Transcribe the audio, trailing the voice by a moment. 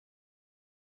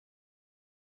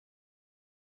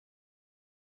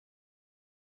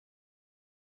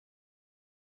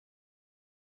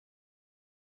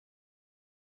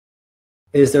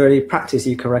is there any practice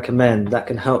you can recommend that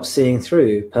can help seeing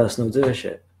through personal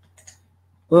doership?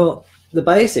 Well, the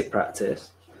basic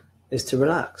practice is to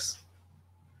relax.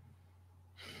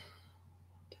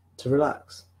 To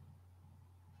relax.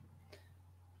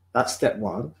 That's step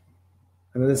one.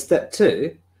 And then step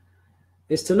two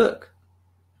is to look.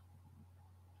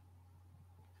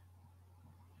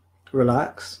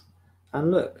 Relax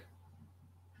and look.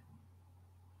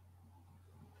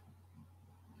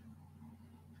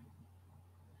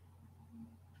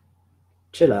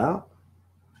 Chill out.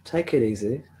 Take it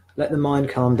easy. Let the mind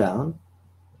calm down.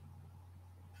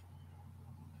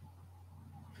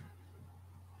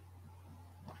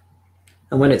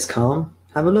 And when it's calm,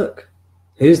 have a look.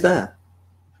 Who's there?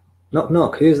 Knock,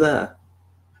 knock. Who's there?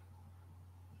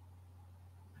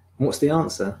 What's the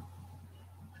answer?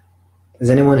 Is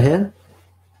anyone here?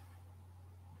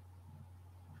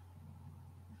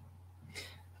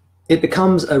 It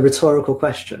becomes a rhetorical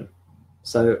question.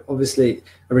 So obviously,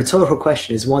 a rhetorical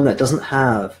question is one that doesn't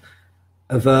have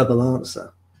a verbal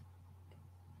answer.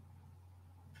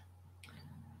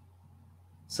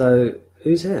 So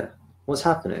who's here? What's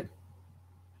happening?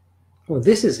 Well,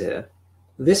 this is here.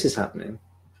 This is happening.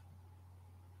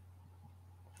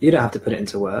 You don't have to put it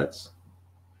into words.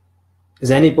 Is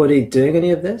anybody doing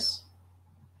any of this?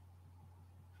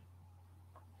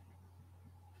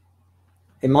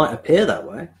 It might appear that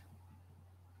way,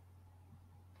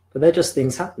 but they're just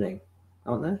things happening,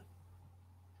 aren't they?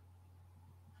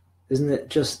 Isn't it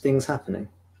just things happening?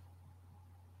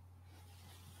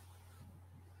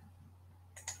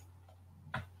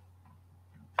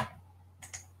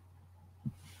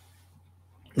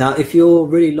 Now, if you're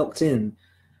really locked in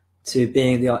to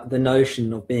being the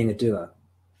notion of being a doer,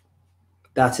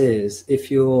 that is, if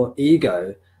your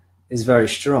ego is very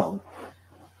strong,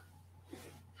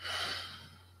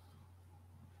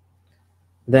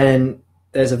 then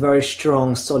there's a very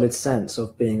strong, solid sense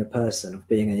of being a person, of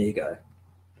being an ego,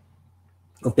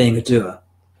 of being a doer.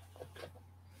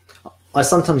 I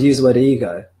sometimes use the word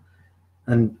ego,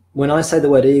 and when I say the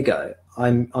word ego,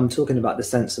 I'm talking about the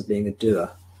sense of being a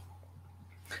doer.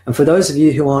 And for those of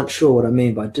you who aren't sure what I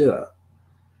mean by doer,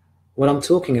 what I'm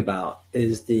talking about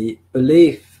is the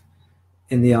belief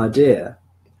in the idea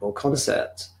or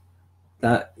concept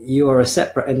that you are a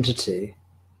separate entity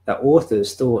that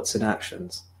authors thoughts and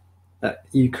actions, that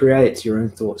you create your own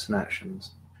thoughts and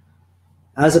actions,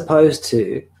 as opposed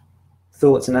to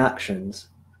thoughts and actions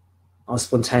are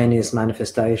spontaneous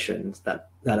manifestations that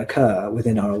occur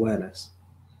within our awareness.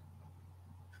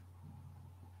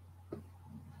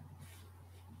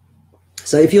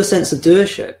 So if your sense of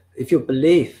doership, if your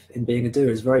belief in being a doer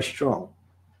is very strong,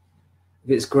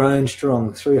 if it's grown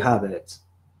strong through habit,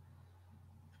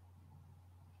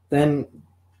 then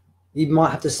you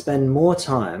might have to spend more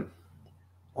time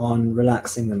on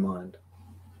relaxing the mind.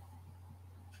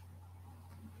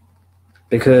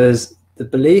 Because the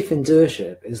belief in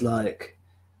doership is like,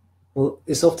 well,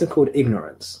 it's often called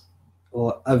ignorance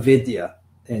or avidya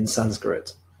in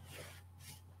Sanskrit.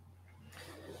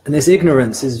 And this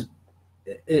ignorance is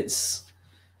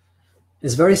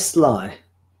very sly,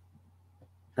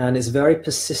 and it's very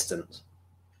persistent.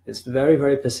 It's very,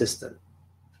 very persistent.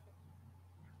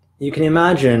 You can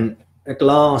imagine a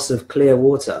glass of clear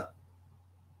water,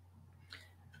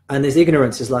 and this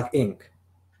ignorance is like ink.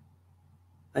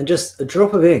 And just a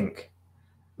drop of ink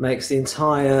makes the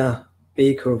entire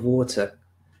beaker of water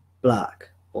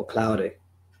black or cloudy.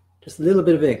 Just a little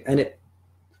bit of ink, and it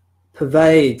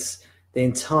pervades the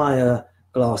entire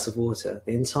glass of water.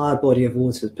 The entire body of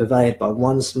water is pervaded by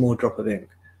one small drop of ink.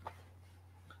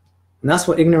 And that's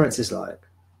what ignorance is like.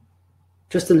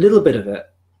 Just a little bit of it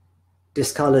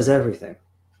discolors everything.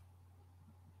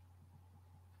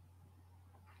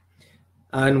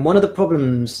 And one of the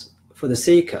problems for the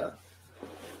seeker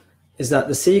is that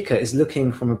the seeker is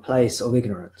looking from a place of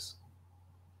ignorance.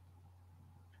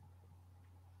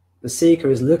 The seeker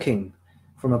is looking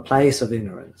from a place of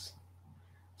ignorance.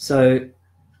 So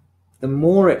the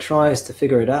more it tries to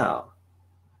figure it out,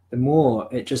 the more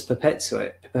it just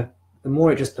perpetuates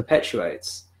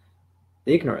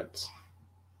the ignorance.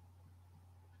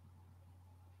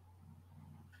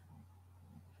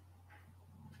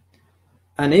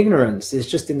 And ignorance is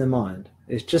just in the mind.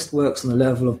 It just works on the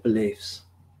level of beliefs,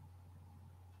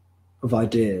 of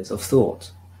ideas, of thought.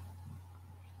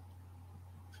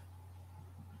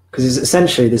 Because it's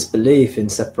essentially this belief in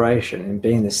separation, in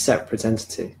being this separate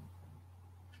entity.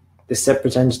 This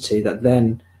separate entity that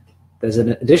then there's an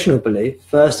additional belief.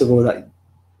 First of all, that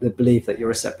the belief that you're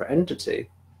a separate entity.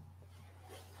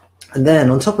 And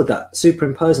then on top of that,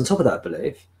 superimposed on top of that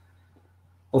belief,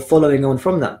 or following on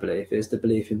from that belief, is the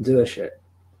belief in doership.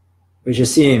 which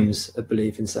assumes a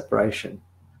belief in separation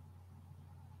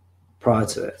prior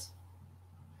to it.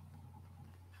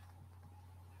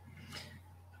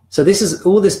 So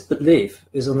all this belief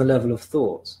is on the level of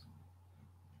thought.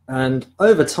 And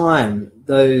over time,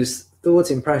 those thought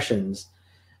impressions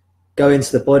go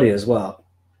into the body as well.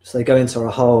 So they go into our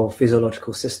whole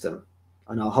physiological system,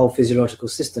 and our whole physiological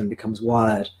system becomes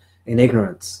wired in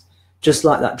ignorance. Just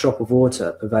like that drop of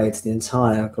water pervades the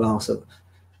entire glass of,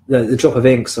 the drop of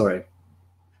ink, sorry,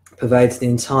 pervades the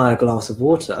entire glass of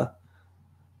water,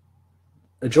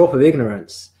 a drop of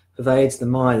ignorance pervades the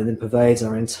mind and then pervades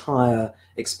our entire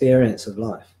experience of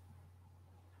life.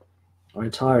 Our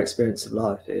entire experience of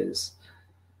life is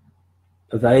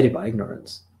pervaded by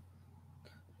ignorance.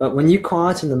 But when you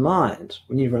quieten the mind,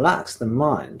 when you relax the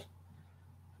mind,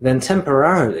 then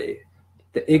temporarily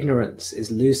the ignorance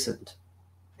is loosened,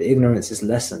 the ignorance is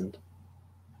lessened.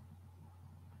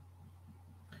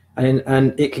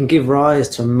 And it can give rise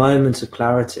to a moment of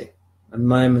clarity, a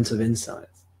moment of insight.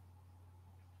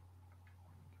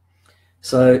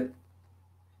 So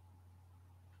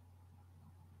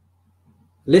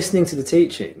listening to the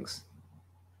teachings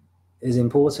is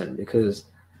important, because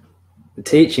the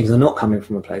teachings are not coming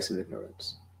from a place of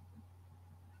ignorance.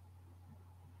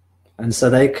 And so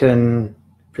they can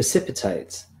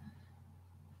precipitate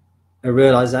a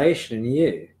realization in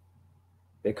you,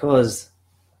 because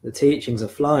the teachings are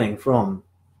flowing from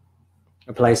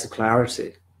a place of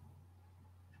clarity.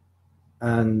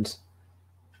 And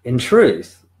in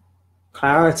truth,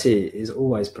 clarity is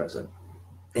always present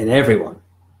in everyone,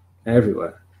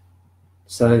 everywhere.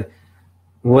 So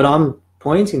what I'm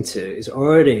pointing to is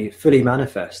already fully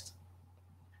manifest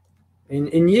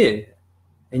in you,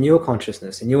 in your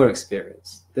consciousness, in your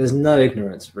experience. There's no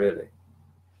ignorance, really.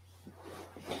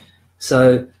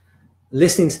 So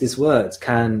listening to these words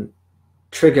can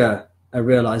trigger a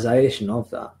realization of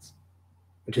that,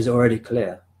 which is already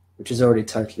clear, which is already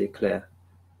totally clear.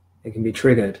 It can be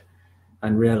triggered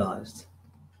and realized.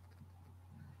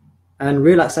 And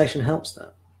relaxation helps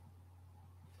that.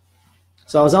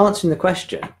 So I was answering the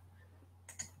question,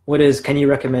 can you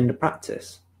recommend a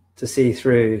practice to see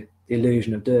through the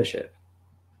illusion of doership?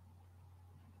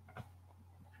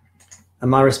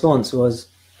 And my response was,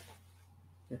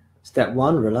 step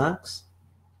 1, relax.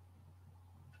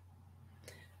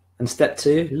 And step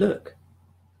 2, look.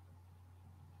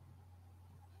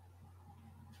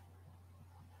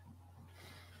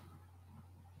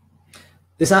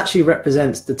 This actually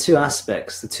represents the two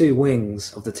aspects, the two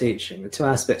wings of the teaching, the two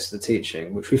aspects of the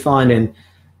teaching, which we find in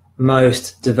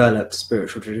most developed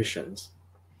spiritual traditions,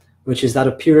 which is that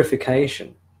of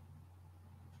purification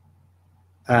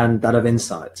and that of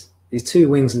insight. These two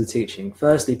wings of the teaching,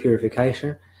 firstly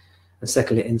purification, and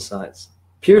secondly insights.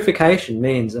 Purification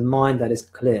means a mind that is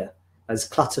clear, that is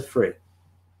clutter-free,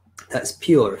 that's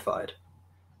purified.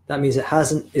 That means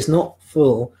it's not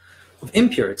full of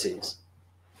impurities.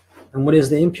 And what is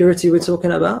the impurity we're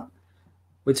talking about?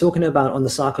 We're talking about, on the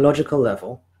psychological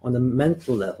level, on the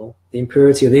mental level, the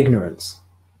impurity of ignorance,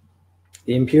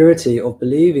 the impurity of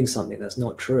believing something that's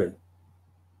not true.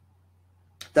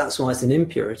 That's why it's an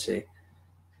impurity,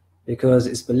 because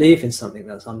it's belief in something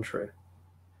that's untrue.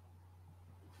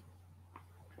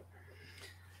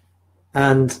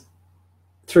 And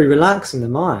through relaxing the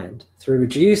mind, through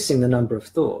reducing the number of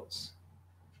thoughts,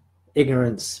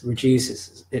 ignorance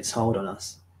reduces its hold on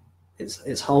us.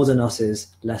 Its hold on us is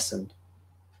lessened.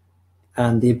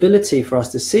 And the ability for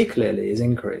us to see clearly is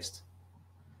increased.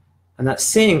 And that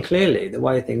seeing clearly the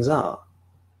way things are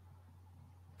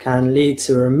can lead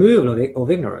to a removal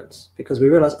of ignorance, because we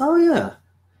realize, oh yeah,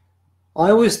 I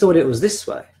always thought it was this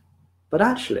way, but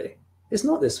actually it's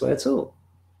not this way at all.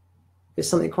 It's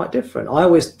something quite different. I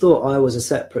always thought I was a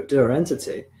separate doer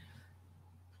entity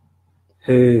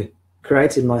who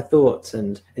created my thoughts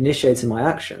and initiated my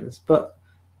actions, but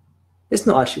it's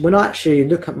not actually, when I actually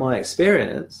look at my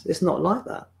experience, it's not like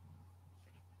that.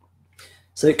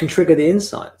 So it can trigger the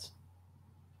insight.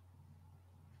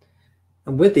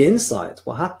 And with the insight,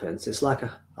 what happens, it's like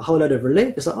a whole load of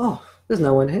relief. It's like, oh, there's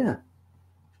no one here.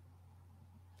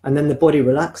 And then the body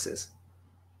relaxes.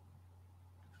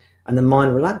 And the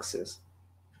mind relaxes.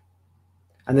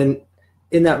 And then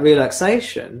in that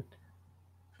relaxation,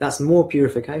 that's more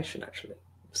purification, actually,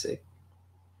 you see.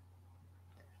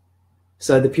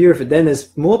 So then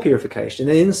there's more purification,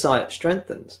 and the insight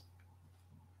strengthens.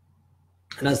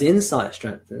 And as the insight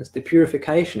strengthens, the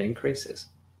purification increases.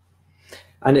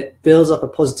 And it builds up a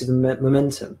positive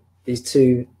momentum, these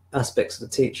two aspects of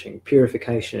the teaching,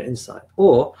 purification and insight,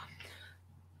 or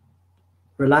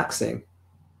relaxing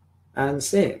and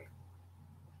seeing.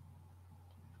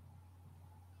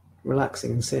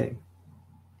 Relaxing and seeing.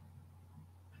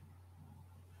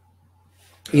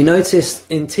 You notice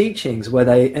in teachings where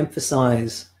they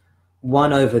emphasize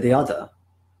one over the other.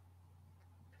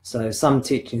 So some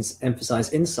teachings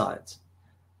emphasize insight.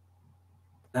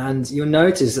 And you'll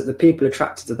notice that the people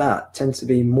attracted to that tend to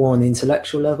be more on the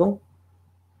intellectual level.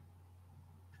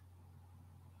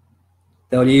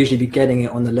 They'll usually be getting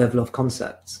it on the level of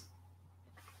concepts.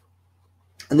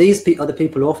 And these other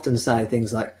people often say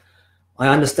things like, I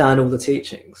understand all the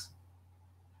teachings,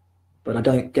 but I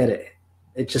don't get it.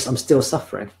 It's just, I'm still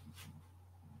suffering.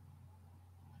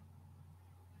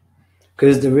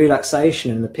 Because the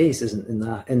relaxation and the peace isn't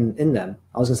in them.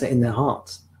 I was going to say in their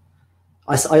hearts.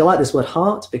 I like this word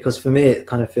heart because for me it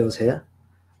kind of feels here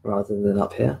rather than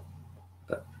up here.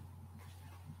 But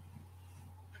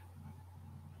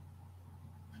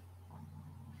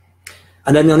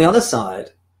and then on the other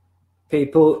side,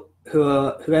 people who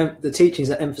the teachings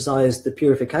that emphasize the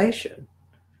purification,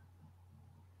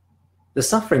 the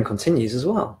suffering continues as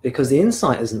well because the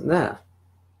insight isn't there.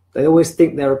 They always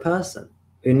think they're a person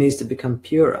who needs to become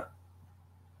purer,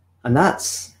 and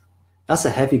that's a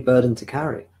heavy burden to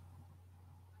carry.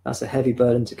 That's a heavy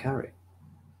burden to carry.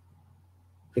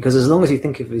 Because as long as you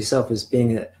think of yourself as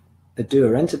being a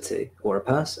doer entity or a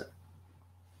person.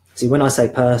 See, when I say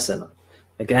person,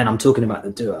 again, I'm talking about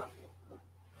the doer,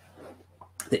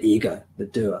 the ego, the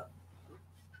doer.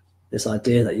 This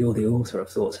idea that you're the author of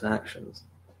thoughts and actions.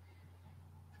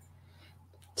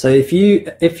 So if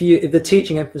the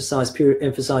teaching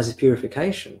emphasizes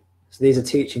purification, so these are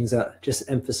teachings that just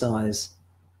emphasize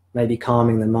maybe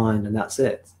calming the mind and that's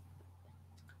it.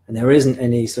 And there isn't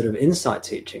any sort of insight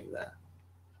teaching there.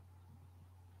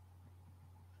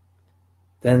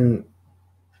 Then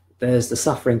there's the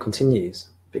suffering continues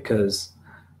because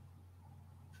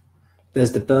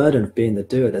there's the burden of being the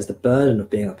doer. There's the burden of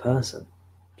being a person,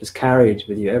 just carried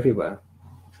with you everywhere.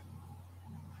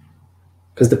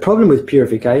 Because the problem with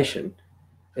purification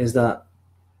is that,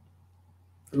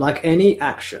 like any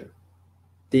action,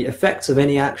 the effects of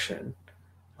any action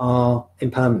are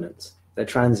impermanent. They're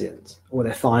transient or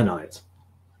they're finite.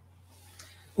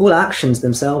 All actions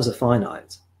themselves are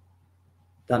finite.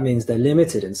 That means they're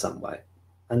limited in some way.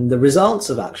 And the results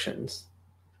of actions,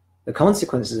 the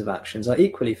consequences of actions are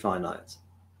equally finite.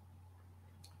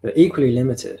 They're equally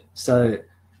limited. So,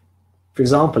 for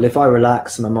example, if I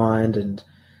relax my mind and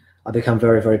I become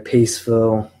very, very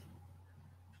peaceful,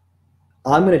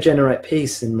 I'm going to generate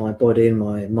peace in my body, in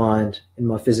my mind, in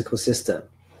my physical system.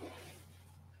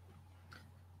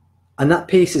 And that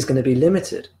peace is going to be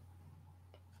limited.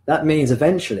 That means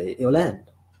eventually it will end.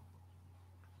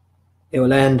 It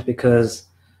will end because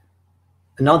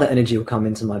another energy will come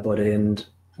into my body and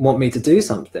want me to do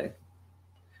something.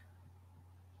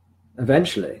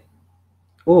 Eventually.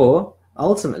 Or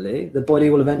ultimately, the body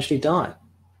will eventually die.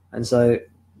 And so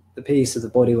the peace of the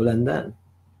body will end then.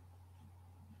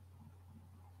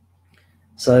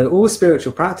 So all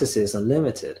spiritual practices are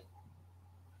limited.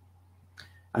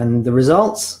 And the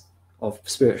results of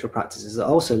spiritual practices are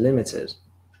also limited.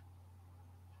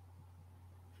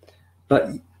 But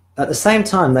at the same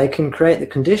time, they can create the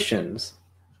conditions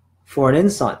for an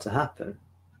insight to happen.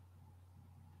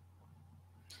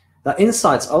 That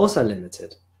insight's also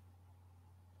limited.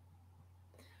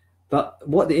 But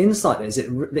what the insight is,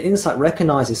 the insight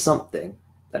recognizes something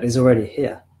that is already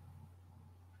here.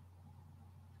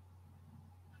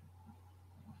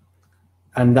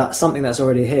 And that something that's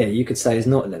already here, you could say, is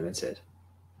not limited.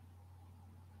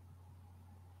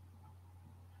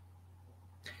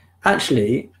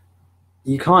 Actually,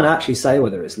 you can't actually say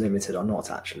whether it's limited or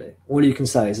not, actually. All you can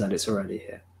say is that it's already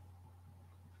here.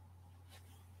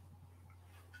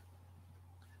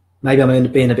 Maybe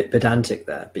I'm being a bit pedantic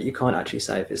there, but you can't actually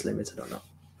say if it's limited or not.